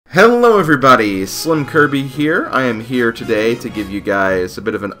Hello everybody, SlimKirby here. I am here today to give you guys a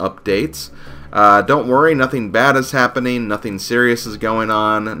bit of an update. Don't worry, nothing bad is happening, nothing serious is going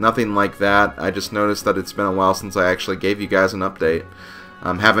on, nothing like that. I just noticed that it's been a while since I actually gave you guys an update.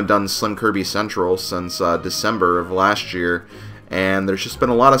 Haven't done SlimKirby Central since December of last year, and there's just been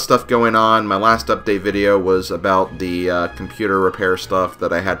a lot of stuff going on. My last update video was about the computer repair stuff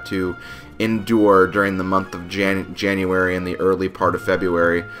that I had to endure during the month of January and the early part of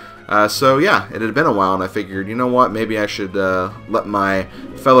February. So yeah, it had been a while, and I figured, you know what, maybe I should let my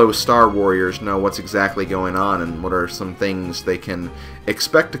fellow Star Warriors know what's exactly going on and what are some things they can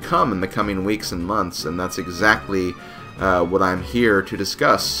expect to come in the coming weeks and months, and that's exactly what I'm here to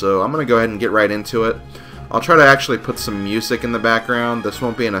discuss. So I'm going to go ahead and get right into it. I'll try to actually put some music in the background. This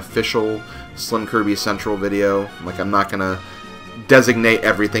won't be an official SlimKirby Central video. Like, I'm not going to designate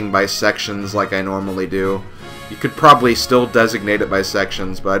everything by sections like I normally do. You could probably still designate it by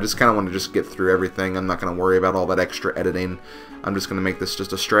sections, but I just kind of want to just get through everything. I'm not going to worry about all that extra editing. I'm just going to make this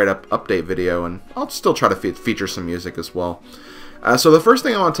just a straight up update video, and I'll still try to feature some music as well. So the first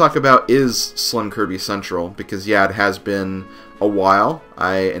thing I want to talk about is SlimKirby Central, because yeah, it has been a while.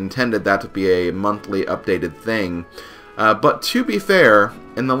 I intended that to be a monthly updated thing. But to be fair,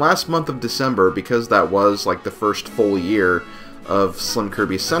 in the last month of December, because that was like the first full year of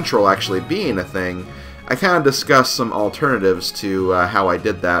SlimKirby Central actually being a thing, I kind of discussed some alternatives to how I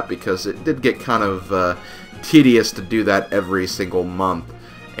did that, because it did get kind of tedious to do that every single month,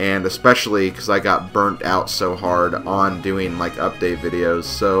 and especially because I got burnt out so hard on doing like update videos.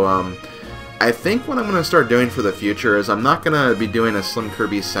 So I think what I'm going to start doing for the future is I'm not going to be doing a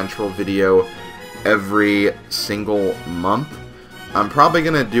SlimKirby Central video every single month. I'm probably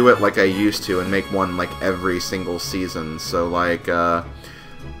going to do it like I used to and make one like every single season. So like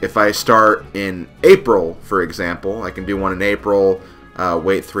if I start in April, for example, I can do one in April,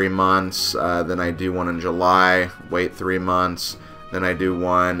 wait 3 months, then I do one in July, wait 3 months, then I do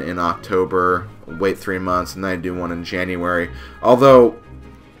one in October, wait 3 months, and then I do one in January. Although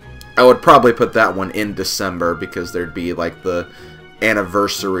I would probably put that one in December, because there'd be like the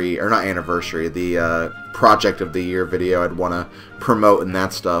anniversary, or not anniversary, the project of the year video I'd want to promote and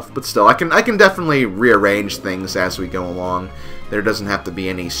that stuff. But still, I can definitely rearrange things as we go along. There doesn't have to be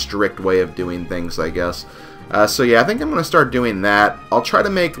any strict way of doing things, I guess. So yeah, I think I'm going to start doing that. I'll try to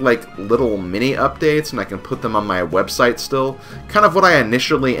make like little mini updates, and I can put them on my website still. Kind of what I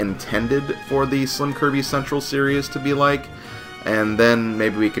initially intended for the SlimKirby Central series to be like. And then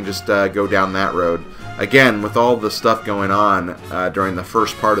maybe we can just go down that road. Again, with all the stuff going on during the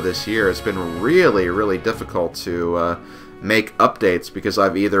first part of this year, it's been really, really difficult to make updates, because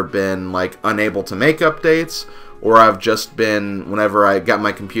I've either been like unable to make updates, or I've just been, whenever I got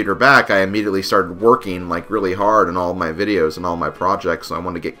my computer back, I immediately started working like really hard on all my videos and all my projects, so I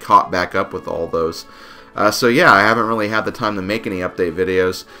want to get caught back up with all those. So yeah, I haven't really had the time to make any update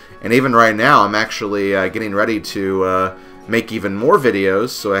videos, and even right now I'm actually getting ready to make even more videos,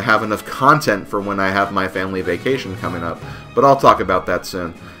 so I have enough content for when I have my family vacation coming up. But I'll talk about that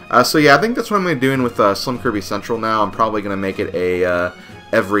soon. So yeah, I think that's what I'm going to be doing with SlimKirby Central now. I'm probably going to make it a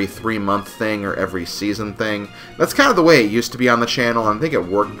every 3-month thing, or every season thing. That's kind of the way it used to be on the channel, and I think it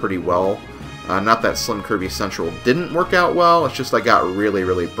worked pretty well. Not that SlimKirby Central didn't work out well, it's just I got really,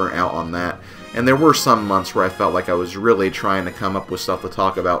 really burnt out on that. And there were some months where I felt like I was really trying to come up with stuff to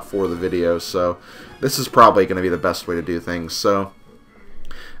talk about for the videos, so this is probably going to be the best way to do things. So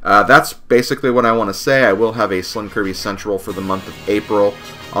that's basically what I want to say. I will have a SlimKirby Central for the month of April.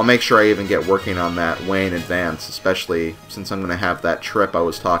 I'll make sure I even get working on that way in advance, especially since I'm going to have that trip I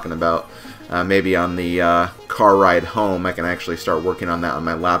was talking about. Maybe on the car ride home, I can actually start working on that on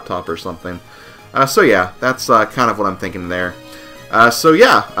my laptop or something. So yeah, that's kind of what I'm thinking there. So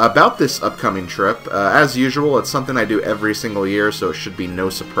yeah, about this upcoming trip, as usual, it's something I do every single year, so it should be no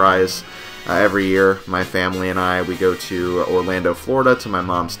surprise. Every year, my family and I, we go to Orlando, Florida, to my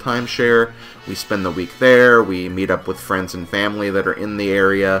mom's timeshare. We spend the week there, we meet up with friends and family that are in the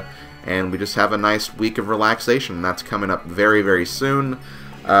area, and we just have a nice week of relaxation. That's coming up very, very soon.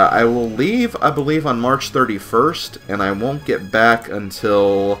 I will leave, I believe, on March 31st, and I won't get back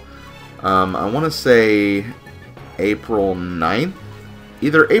until, I want to say, April 9th?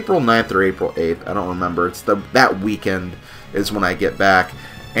 Either April 9th or April 8th, I don't remember. It's that weekend is when I get back.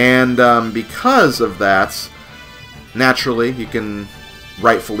 And because of that, naturally, you can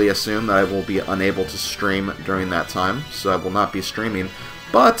rightfully assume that I will be unable to stream during that time, so I will not be streaming.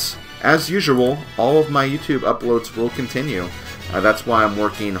 But, as usual, all of my YouTube uploads will continue. That's why I'm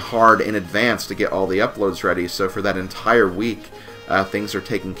working hard in advance to get all the uploads ready, so for that entire week, things are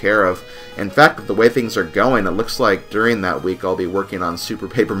taken care of. In fact, with the way things are going, it looks like during that week I'll be working on Super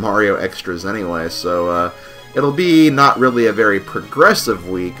Paper Mario extras anyway, so it'll be not really a very progressive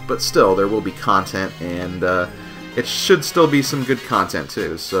week, but still, there will be content, and it should still be some good content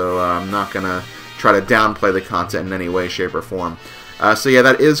too, so I'm not going to try to downplay the content in any way, shape, or form. So yeah,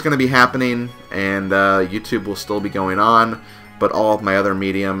 that is going to be happening, and YouTube will still be going on, but all of my other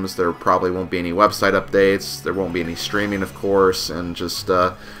mediums, there probably won't be any website updates, there won't be any streaming, of course, and just,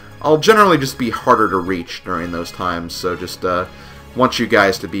 I'll generally just be harder to reach during those times, so just want you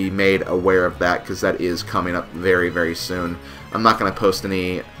guys to be made aware of that, because that is coming up very, very soon. I'm not going to post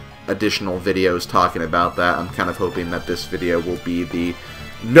any additional videos talking about that. I'm kind of hoping that this video will be the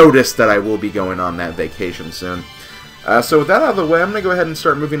notice that I will be going on that vacation soon. So with that out of the way, I'm going to go ahead and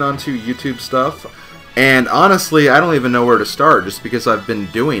start moving on to YouTube stuff. And honestly, I don't even know where to start, just because I've been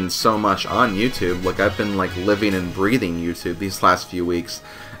doing so much on YouTube. Like, I've been like living and breathing YouTube these last few weeks.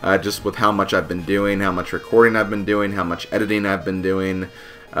 Just with how much I've been doing, how much recording I've been doing, how much editing I've been doing.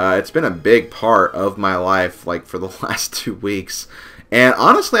 It's been a big part of my life, like, for the last 2 weeks. And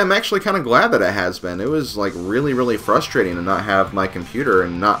honestly, I'm actually kind of glad that it has been. It was, like, really, really frustrating to not have my computer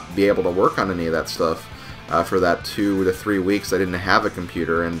and not be able to work on any of that stuff. For that 2 to 3 weeks I didn't have a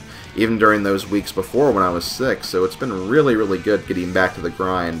computer, and even during those weeks before when I was sick. So it's been really, really good getting back to the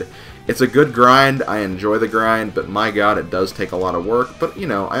grind. It's a good grind, I enjoy the grind, but my god, it does take a lot of work. But, you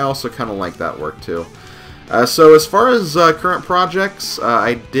know, I also kind of like that work too. So as far as current projects,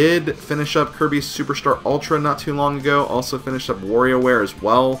 I did finish up Kirby Superstar Ultra not too long ago. Also finished up WarioWare as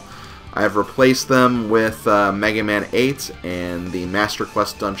well. I have replaced them with Mega Man 8 and the Master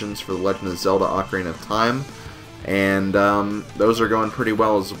Quest dungeons for The Legend of Zelda Ocarina of Time. And those are going pretty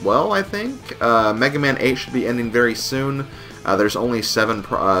well as well, I think. Mega Man 8 should be ending very soon. There's only 7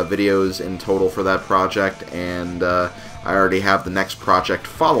 videos in total for that project, and I already have the next project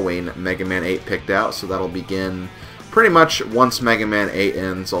following Mega Man 8 picked out, so that'll begin pretty much once Mega Man 8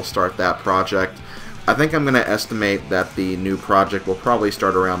 ends. I'll start that project. I think I'm going to estimate that the new project will probably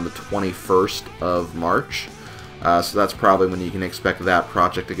start around the 21st of March. So that's probably when you can expect that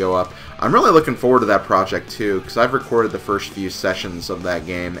project to go up. I'm really looking forward to that project too, because I've recorded the first few sessions of that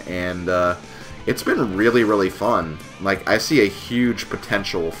game, and it's been really, really fun. Like, I see a huge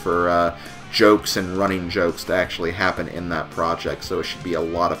potential for jokes and running jokes to actually happen in that project, so it should be a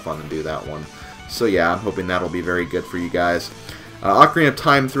lot of fun to do that one. So yeah, I'm hoping that'll be very good for you guys. Ocarina of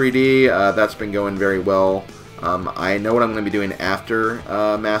Time 3D, that's been going very well. I know what I'm going to be doing after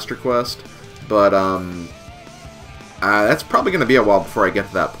Master Quest, but that's probably going to be a while before I get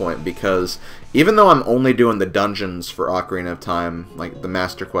to that point, because even though I'm only doing the dungeons for Ocarina of Time, like the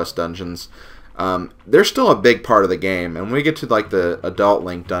Master Quest dungeons, they're still a big part of the game, and when we get to like the Adult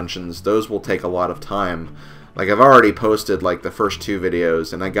Link dungeons, those will take a lot of time. Like, I've already posted like the first 2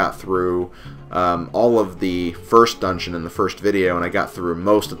 videos, and I got through all of the first dungeon in the first video, and I got through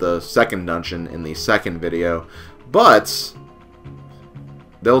most of the second dungeon in the second video. But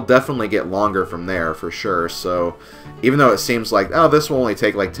they'll definitely get longer from there for sure. So even though it seems like, oh, this will only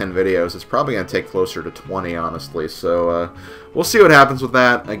take like 10 videos, it's probably going to take closer to 20, honestly. So we'll see what happens with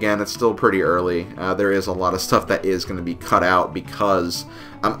that. Again, it's still pretty early. There is a lot of stuff that is going to be cut out because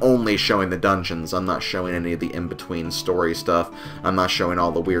I'm only showing the dungeons. I'm not showing any of the in-between story stuff. I'm not showing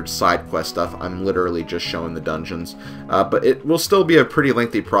all the weird side quest stuff. I'm literally just showing the dungeons. But it will still be a pretty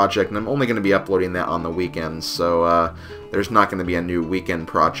lengthy project, and I'm only going to be uploading that on the weekends. So there's not going to be a new weekend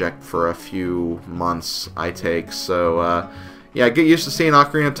project for a few months, I take. So yeah, get used to seeing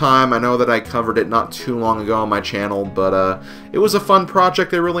Ocarina of Time. I know that I covered it not too long ago on my channel, but it was a fun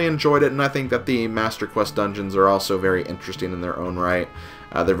project. I really enjoyed it, and I think that the Master Quest dungeons are also very interesting in their own right.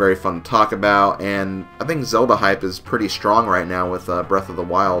 They're very fun to talk about, and I think Zelda hype is pretty strong right now with Breath of the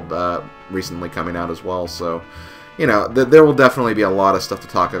Wild recently coming out as well. So, you know, there will definitely be a lot of stuff to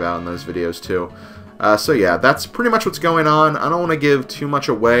talk about in those videos too. So yeah, that's pretty much what's going on. I don't want to give too much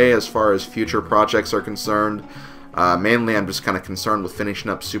away as far as future projects are concerned. Mainly, I'm just kind of concerned with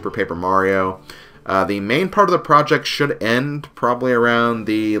finishing up Super Paper Mario. The main part of the project should end probably around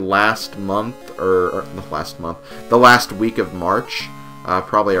the last month, or the last week of March.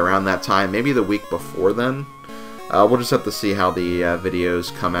 Probably around that time, maybe the week before then. We'll just have to see how the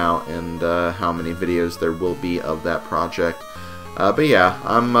videos come out and how many videos there will be of that project. But yeah,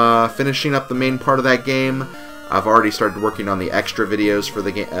 I'm finishing up the main part of that game. I've already started working on the extra videos for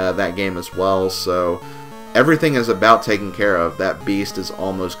the that game as well, so everything is about taken care of. That beast is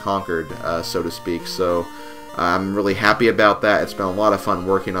almost conquered, so to speak, so I'm really happy about that. It's been a lot of fun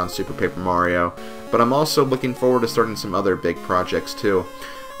working on Super Paper Mario, but I'm also looking forward to starting some other big projects too.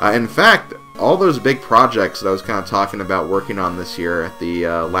 In fact, all those big projects that I was kind of talking about working on this year at the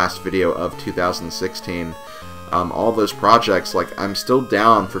last video of 2016, all those projects, like, I'm still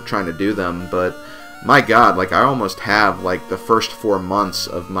down for trying to do them, but my god, like, I almost have, like, the first 4 months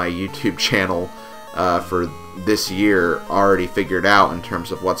of my YouTube channel for this year already figured out in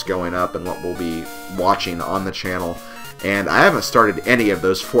terms of what's going up and what we'll be watching on the channel, and I haven't started any of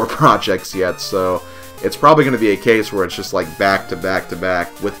those 4 projects yet, so it's probably going to be a case where it's just like back to back to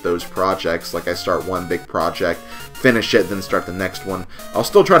back with those projects. Like, I start one big project, finish it, then start the next one. I'll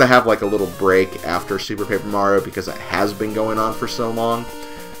still try to have like a little break after Super Paper Mario because it has been going on for so long.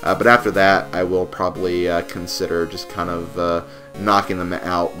 But after that, I will probably consider just kind of knocking them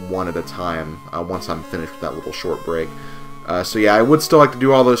out one at a time once I'm finished with that little short break. So yeah, I would still like to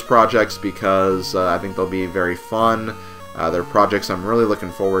do all those projects because I think they'll be very fun. They're projects I'm really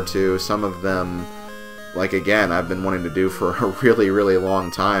looking forward to. Some of them, like, again, I've been wanting to do for a really, really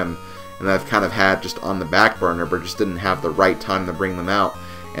long time, and I've kind of had just on the back burner, but just didn't have the right time to bring them out.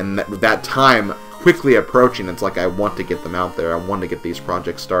 And with that time quickly approaching, it's like I want to get them out there. I want to get these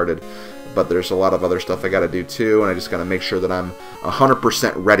projects started, but there's a lot of other stuff I got to do too, and I just got to make sure that I'm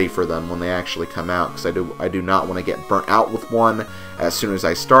 100% ready for them when they actually come out, because I do not want to get burnt out with one as soon as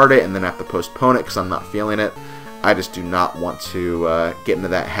I start it and then have to postpone it because I'm not feeling it. I just do not want to get into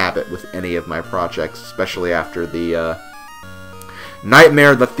that habit with any of my projects, especially after the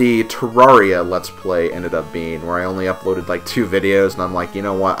nightmare that the Terraria Let's Play ended up being, where I only uploaded like 2 videos, and I'm like, you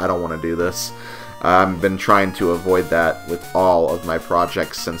know what, I don't want to do this. I've been trying to avoid that with all of my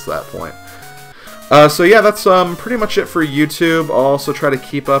projects since that point. So yeah, that's pretty much it for YouTube. I'll also try to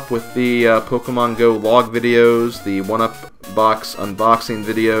keep up with the Pokemon Go log videos, the 1UP box unboxing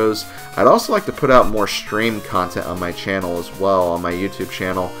videos. I'd also like to put out more stream content on my channel as well, on my YouTube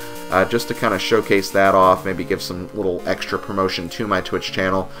channel, just to kind of showcase that off, maybe give some little extra promotion to my Twitch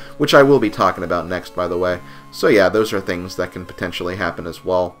channel, which I will be talking about next, by the way. So yeah, those are things that can potentially happen as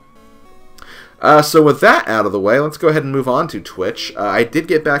well. So with that out of the way, let's go ahead and move on to Twitch. I did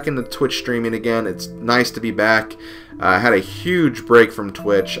get back into Twitch streaming again. It's nice to be back. I had a huge break from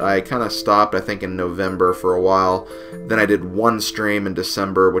Twitch. I kind of stopped, I think, in November for a while. Then I did one stream in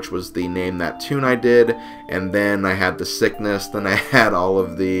December, which was the Name That Tune I did. And then I had the sickness. Then I had all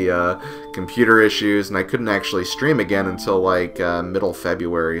of the computer issues, and I couldn't actually stream again until like middle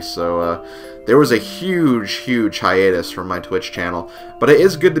February. So there was a huge hiatus from my Twitch channel. But it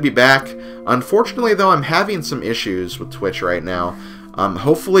is good to be back. Unfortunately, though, I'm having some issues with Twitch right now.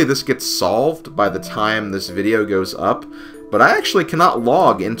 Hopefully this gets solved by the time this video goes up, but I actually cannot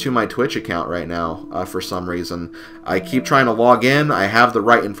log into my Twitch account right now for some reason. I keep trying to log in, I have the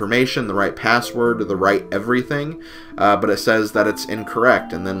right information, the right password, the right everything, but it says that it's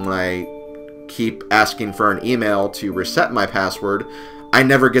incorrect, and then when I keep asking for an email to reset my password, I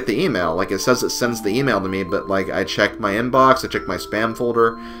never get the email. Like, it says it sends the email to me, but like, I check my inbox, I check my spam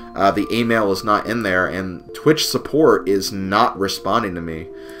folder, the email is not in there, and Twitch support is not responding to me.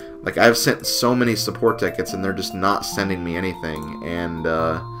 Like, I've sent so many support tickets and they're just not sending me anything, and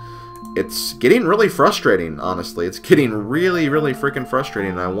it's getting really frustrating, honestly. It's getting really freaking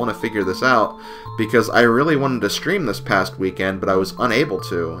frustrating, and I want to figure this out because I really wanted to stream this past weekend, but I was unable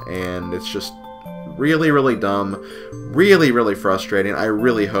to, and it's just really dumb, really frustrating. I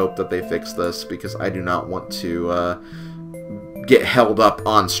really hope that they fix this because I do not want to get held up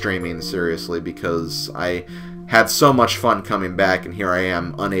on streaming, seriously, because I had so much fun coming back and here I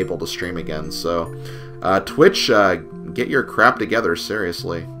am unable to stream again. So Twitch, get your crap together,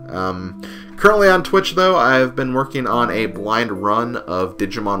 seriously. Currently on Twitch, though, I've been working on a blind run of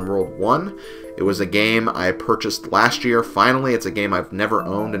Digimon World 1. It was a game I purchased last year. Finally, it's a game I've never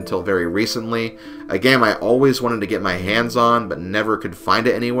owned until very recently. A game I always wanted to get my hands on, but never could find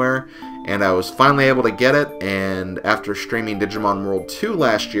it anywhere. And I was finally able to get it, and after streaming Digimon World 2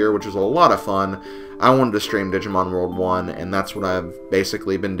 last year, which was a lot of fun, I wanted to stream Digimon World 1, and that's what I've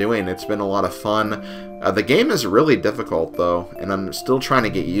basically been doing. It's been a lot of fun. The game is really difficult, though, and I'm still trying to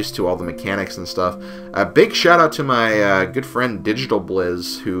get used to all the mechanics and stuff. A big shout out to my good friend Digital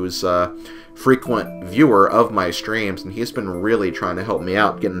Blizz, who's frequent viewer of my streams, and he's been really trying to help me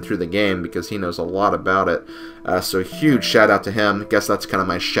out getting through the game because he knows a lot about it. So huge shout out to him. I guess that's kind of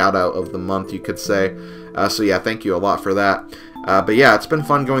my shout out of the month, you could say. So yeah, thank you a lot for that. But yeah, it's been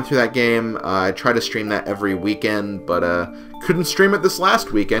fun going through that game. I try to stream that every weekend, but couldn't stream it this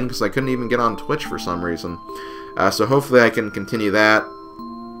last weekend because I couldn't even get on Twitch for some reason. So hopefully I can continue that.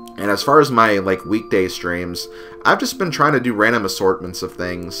 And as far as my weekday streams, I've just been trying to do random assortments of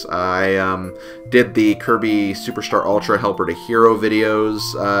things. I did the Kirby Superstar Ultra Helper to Hero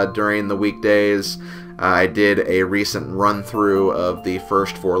videos during the weekdays. I did a recent run-through of the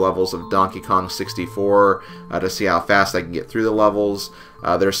first 4 levels of Donkey Kong 64 to see how fast I can get through the levels.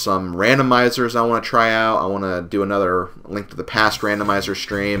 There's some randomizers I want to try out. I want to do another Link to the Past randomizer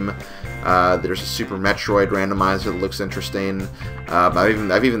stream. There's a Super Metroid randomizer that looks interesting.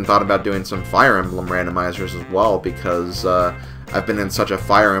 I've even thought about doing some Fire Emblem randomizers as well, because I've been in such a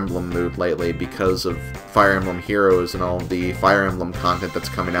Fire Emblem mood lately because of Fire Emblem Heroes and all the Fire Emblem content that's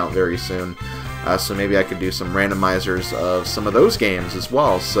coming out very soon. So maybe I could do some randomizers of some of those games as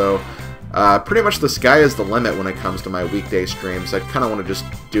well. So pretty much the sky is the limit when it comes to my weekday streams. I kind of want to just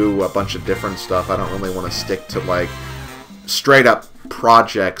do a bunch of different stuff. I don't really want to stick to like straight up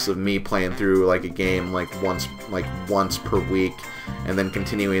projects of me playing through like a game like once per week and then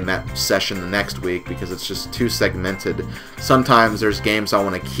continuing that session the next week, because it's just too segmented. Sometimes there's games I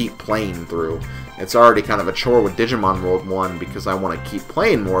want to keep playing through. It's already kind of a chore with Digimon World 1 because I want to keep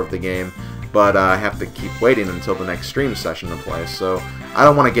playing more of the game, but I have to keep waiting until the next stream session to play. So I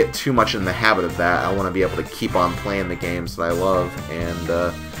don't want to get too much in the habit of that. I want to be able to keep on playing the games that I love,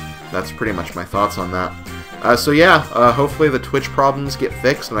 and that's pretty much my thoughts on that. So yeah, hopefully the Twitch problems get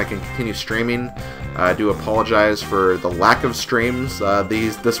fixed and I can continue streaming. I do apologize for the lack of streams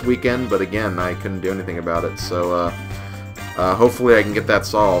this weekend, but again, I couldn't do anything about it. So hopefully I can get that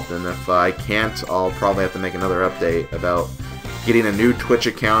solved, and if I can't, I'll probably have to make another update about getting a new Twitch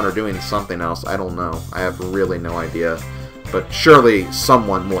account or doing something else. I don't know. I have really no idea. But surely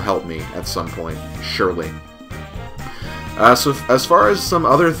someone will help me at some point. Surely. So as far as some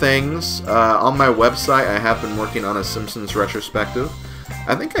other things, on my website I have been working on a Simpsons retrospective.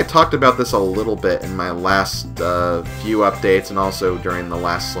 I think I talked about this a little bit in my last few updates and also during the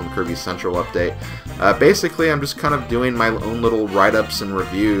last SlimKirby Central update. Basically, I'm just kind of doing my own little write-ups and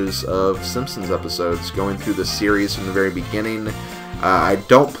reviews of Simpsons episodes, going through the series from the very beginning. I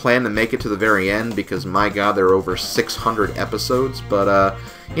don't plan to make it to the very end because, my god, there are over 600 episodes, but,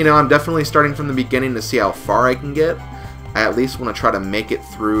 you know, I'm definitely starting from the beginning to see how far I can get. I at least want to try to make it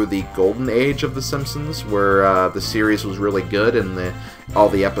through the golden age of The Simpsons, where the series was really good and all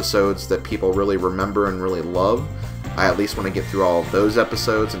the episodes that people really remember and really love. I at least want to get through all of those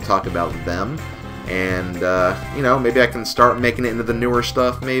episodes and talk about them. And, you know, maybe I can start making it into the newer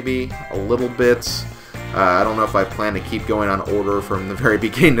stuff, maybe, a little bit. I don't know if I plan to keep going on order from the very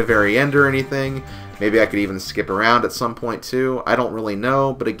beginning to very end or anything. Maybe I could even skip around at some point too. I don't really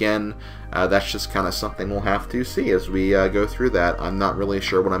know, but again, that's just kind of something we'll have to see as we go through that. I'm not really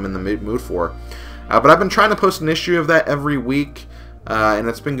sure what I'm in the mood for. But I've been trying to post an issue of that every week, and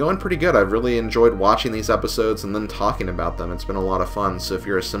it's been going pretty good. I've really enjoyed watching these episodes and then talking about them. It's been a lot of fun, so if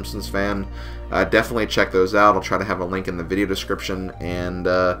you're a Simpsons fan, definitely check those out. I'll try to have a link in the video description, and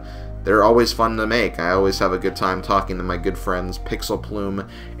they're always fun to make. I always have a good time talking to my good friends Pixel Plume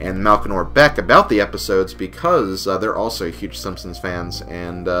and Malkinor Beck about the episodes because they're also huge Simpsons fans,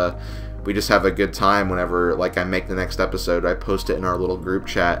 and we just have a good time whenever, like, I make the next episode. I post it in our little group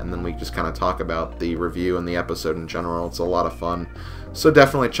chat, and then we just kind of talk about the review and the episode in general. It's a lot of fun, so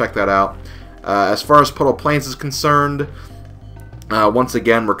definitely check that out. As far as Puddle Plains is concerned, once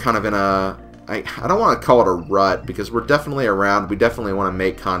again, we're kind of in a... I don't want to call it a rut, because we're definitely around. We definitely want to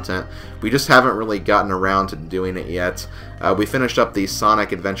make content. We just haven't really gotten around to doing it yet. We finished up the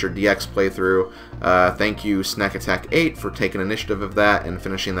Sonic Adventure DX playthrough. Thank you, Snack Attack 8, for taking initiative of that and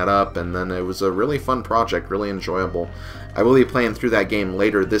finishing that up. And then it was a really fun project, really enjoyable. I will be playing through that game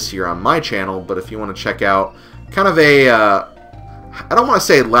later this year on my channel, but if you want to check out kind of a... I don't want to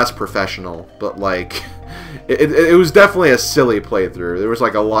say less professional, but like... It was definitely a silly playthrough. There was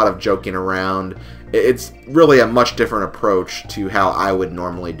like a lot of joking around. It's really a much different approach to how I would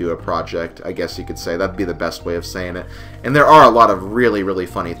normally do a project, I guess you could say. That'd be the best way of saying it. And there are a lot of really, really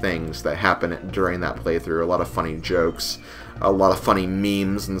funny things that happen during that playthrough. A lot of funny jokes, a lot of funny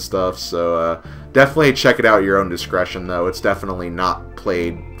memes and stuff. So definitely check it out at your own discretion, though. It's definitely not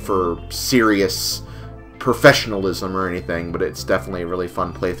played for serious professionalism or anything, but it's definitely a really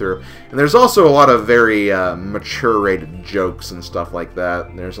fun playthrough. And there's also a lot of very mature-rated jokes and stuff like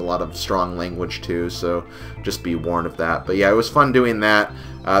that. There's a lot of strong language too, so just be warned of that. But yeah, it was fun doing that.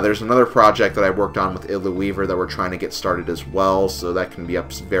 There's another project that I worked on with Illu Weaver that we're trying to get started as well, so that can be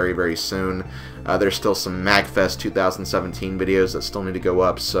up very, very soon. There's still some MagFest 2017 videos that still need to go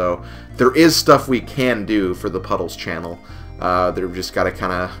up, so there is stuff we can do for the Puddles channel. They've just got to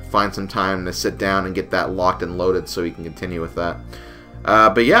kind of find some time to sit down and get that locked and loaded so we can continue with that.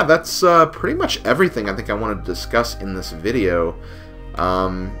 But yeah, that's pretty much everything I think I wanted to discuss in this video.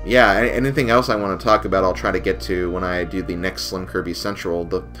 Yeah, anything else I want to talk about I'll try to get to when I do the next SlimKirby Central,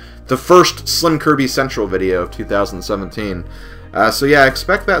 the first SlimKirby Central video of 2017. So yeah,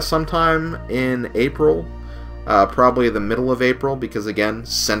 expect that sometime in April. Probably the middle of April, because again,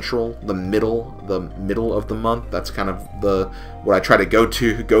 Central, the middle of the month. That's kind of what I try to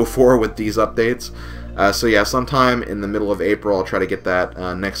go for with these updates. So yeah, sometime in the middle of April, I'll try to get that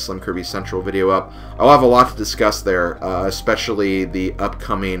next SlimKirby Central video up. I'll have a lot to discuss there, especially the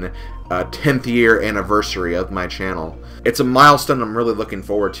upcoming 10th year anniversary of my channel. It's a milestone I'm really looking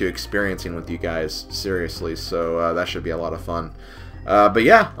forward to experiencing with you guys, seriously, so that should be a lot of fun. But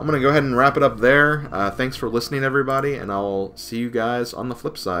yeah, I'm going to go ahead and wrap it up there. Thanks for listening, everybody, and I'll see you guys on the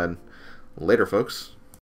flip side. Later, folks.